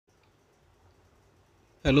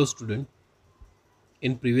Hello student.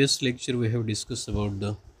 In previous lecture we have discussed about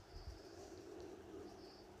the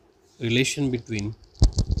relation between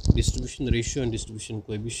distribution ratio and distribution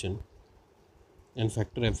coefficient and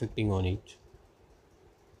factor affecting on it.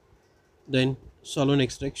 Then solvent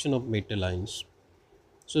extraction of metal ions.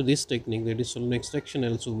 So this technique, that is solvent extraction,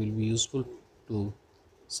 also will be useful to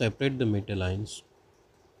separate the metal ions.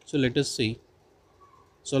 So let us see,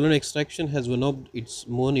 solvent extraction has one of its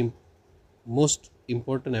most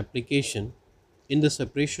important application in the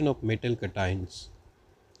separation of metal cations.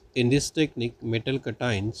 In this technique, metal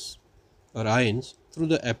cations or ions, through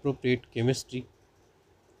the appropriate chemistry,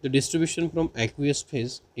 the distribution from aqueous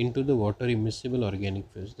phase into the water immiscible organic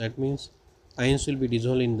phase. That means ions will be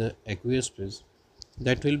dissolved in the aqueous phase,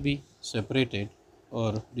 that will be separated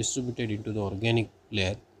or distributed into the organic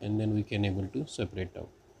layer, and then we can able to separate out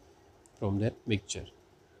from that mixture.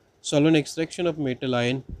 Solvent extraction of metal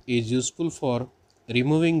ion is useful for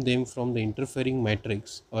removing them from the interfering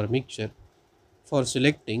matrix or mixture, for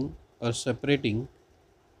selecting or separating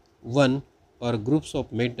one or groups of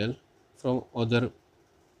metal from other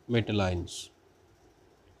metal ions.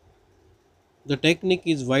 The technique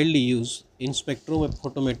is widely used in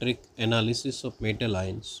spectrophotometric analysis of metal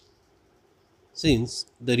ions, since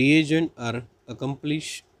the reagent are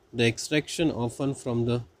accomplish the extraction often from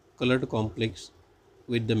the colored complex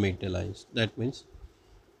with the metal ions. That means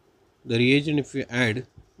the reagent, if we add,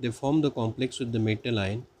 they form the complex with the metal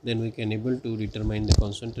ion, then we can able to determine the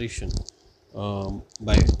concentration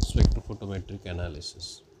by spectrophotometric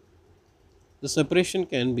analysis. The separation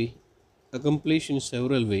can be accomplished in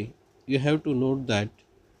several ways. You have to note that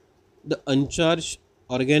the uncharged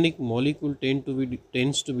organic molecule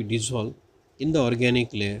tends to be dissolved in the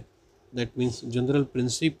organic layer. That means general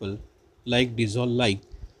principle like dissolve like,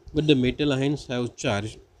 but the metal ions have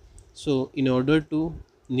charge. So in order to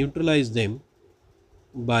neutralize them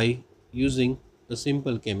by using a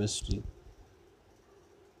simple chemistry,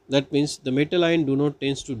 that means the metal ion do not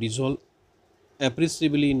tends to dissolve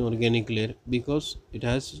appreciably in organic layer because it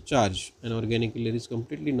has charge, and organic layer is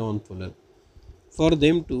completely non-polar. For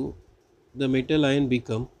them to the metal ion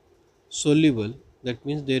become soluble, that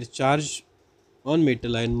means their charge on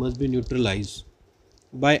metal ion must be neutralized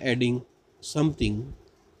by adding something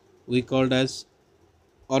we called as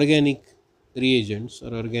organic reagents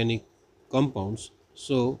or organic compounds.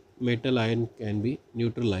 So metal ion can be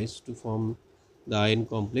neutralized to form the ion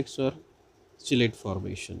complex or chelate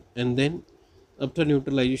formation, and then after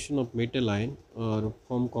neutralization of metal ion or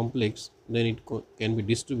form complex, then it can be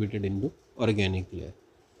distributed into organic layer.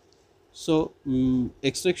 So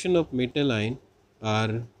extraction of metal ion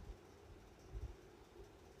are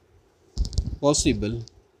possible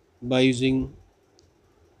by using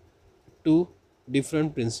two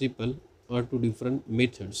different principle or two different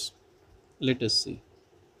methods. Let us see.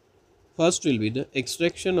 First will be the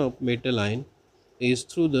extraction of metal ion is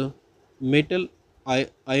through the metal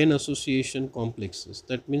ion association complexes.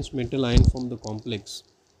 That means metal ion form the complex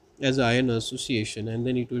as ion association, and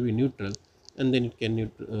then it will be neutral, and then it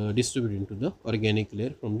can distribute into the organic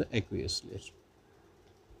layer from the aqueous layer.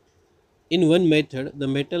 In one method, the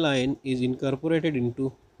metal ion is incorporated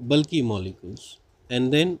into bulky molecules,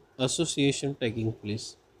 and then association taking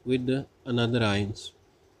place with the another ions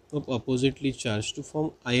of oppositely charged to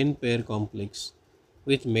form ion pair complex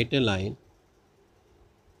with metal ion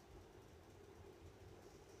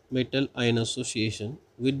association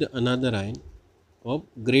with the another ion of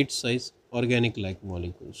great size organic like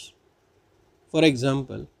molecules. For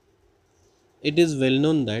example, it is well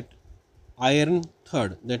known that iron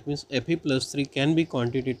third, that means Fe plus 3, can be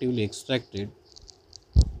quantitatively extracted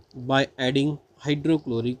by adding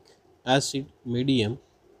hydrochloric acid medium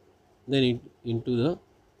then into the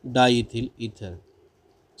diethyl ether.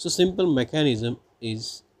 So simple mechanism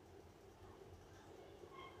is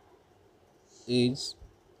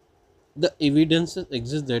the evidences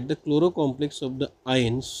exist that the chlorocomplex of the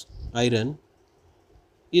iron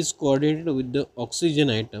is coordinated with the oxygen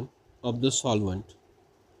atom of the solvent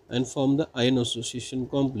and form the ion association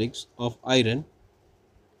complex of iron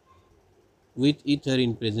with ether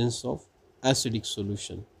in presence of acidic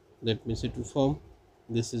solution. That means it will form,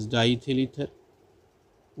 this is diethyl ether,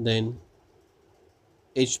 then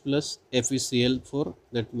H plus FeCl4,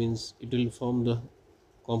 that means it will form the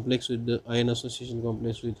complex with the ion association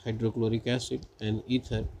complex with hydrochloric acid and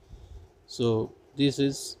ether. So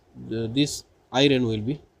this iron will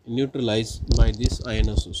be neutralized by this ion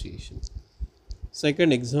association.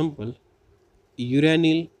 Second example,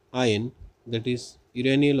 uranyl ion, that is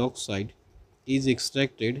uranyl oxide, is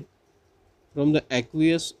extracted from the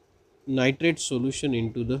aqueous nitrate solution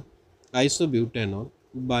into the isobutanol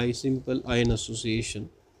by simple ion association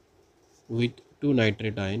with 2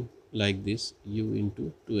 nitrate ion like this U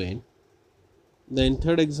into 2N. Then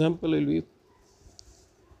third example will be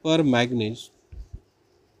per manganese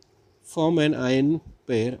form an ion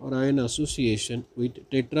pair or ion association with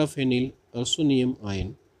tetraphenyl osonium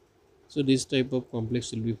ion. So this type of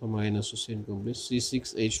complex will be from ion association complex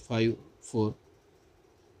C6H5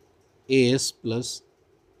 AS plus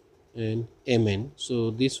and Mn.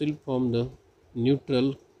 So this will form the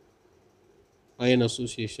neutral ion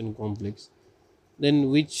association complex, then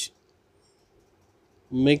which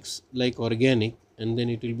makes like organic, and then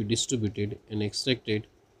it will be distributed and extracted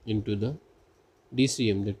into the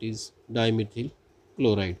DCM, that is dimethyl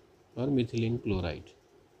chloride or methylene chloride.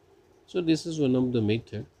 So this is one of the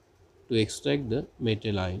method to extract the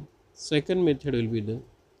metal ion. Second method will be the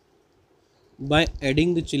by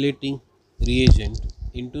adding the chelating reagent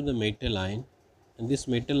into the metal ion, and this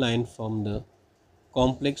metal ion form the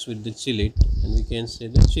complex with the chelate, and we can say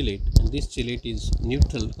the chelate, and this chelate is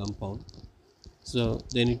neutral compound. So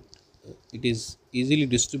then it is easily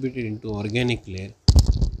distributed into organic layer,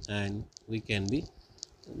 and we can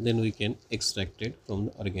extract it from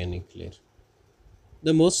the organic layer.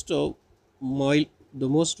 The the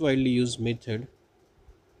most widely used method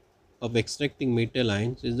of extracting metal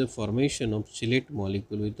ions is the formation of chelate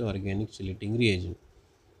molecule with the organic chelating reagent.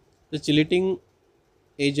 The chelating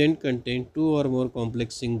agent contain two or more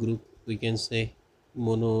complexing group, we can say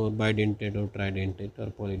mono or bidentate or tridentate or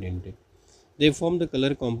polydentate. They form the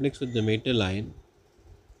color complex with the metal ion,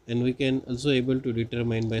 and we can also able to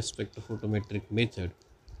determine by spectrophotometric method.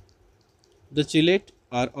 The chelate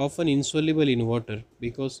are often insoluble in water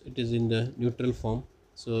because it is in the neutral form,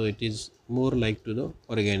 so it is more like to the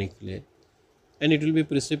organic layer, and it will be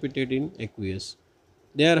precipitate in aqueous.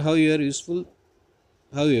 They are however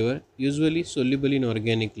usually soluble in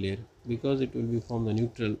organic layer because it will be from the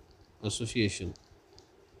neutral association,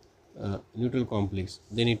 neutral complex,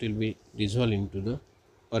 then it will be dissolved into the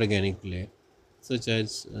organic layer such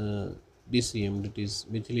as DCM, that is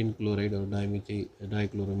methylene chloride or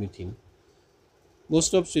dichloromethane.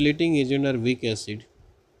 Most of chelating agent are weak acid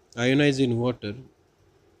ionized in water.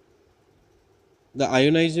 The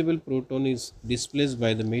ionizable proton is displaced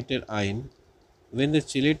by the metal ion when the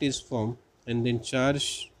chelate is formed, and then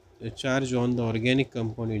charge on the organic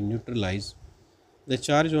compound is neutralized. The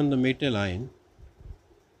charge on the metal ion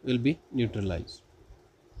will be neutralized.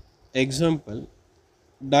 Example,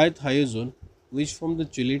 dithiazone, which form the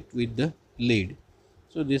chelate with the lead.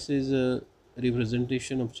 So this is a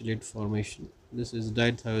representation of chelate formation. This is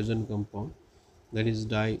dithiazone compound, that is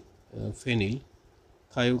diphenyl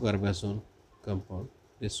thiocarbazone compound.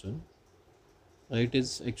 This one, it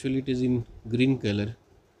is in green color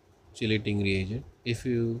chelating reagent. If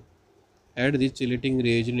you add this chelating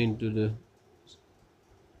reagent into the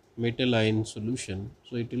metal ion solution,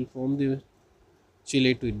 so it will form the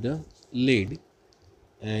chelate with the lead,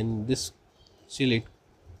 and this chelate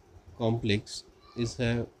complex is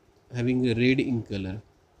having a red in color.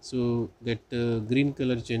 So that green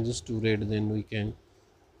color changes to red, then we can,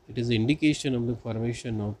 it is an indication of the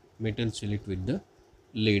formation of metal chelate with the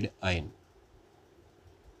lead ion.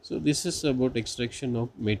 So this is about extraction of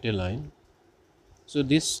metal ion. So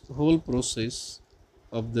this whole process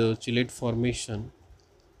of the chelate formation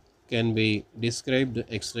can be described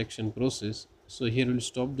the extraction process. So here we will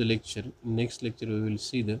stop the lecture. In next lecture we will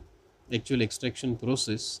see the actual extraction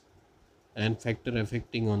process and factor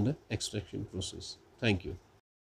affecting on the extraction process. Thank you.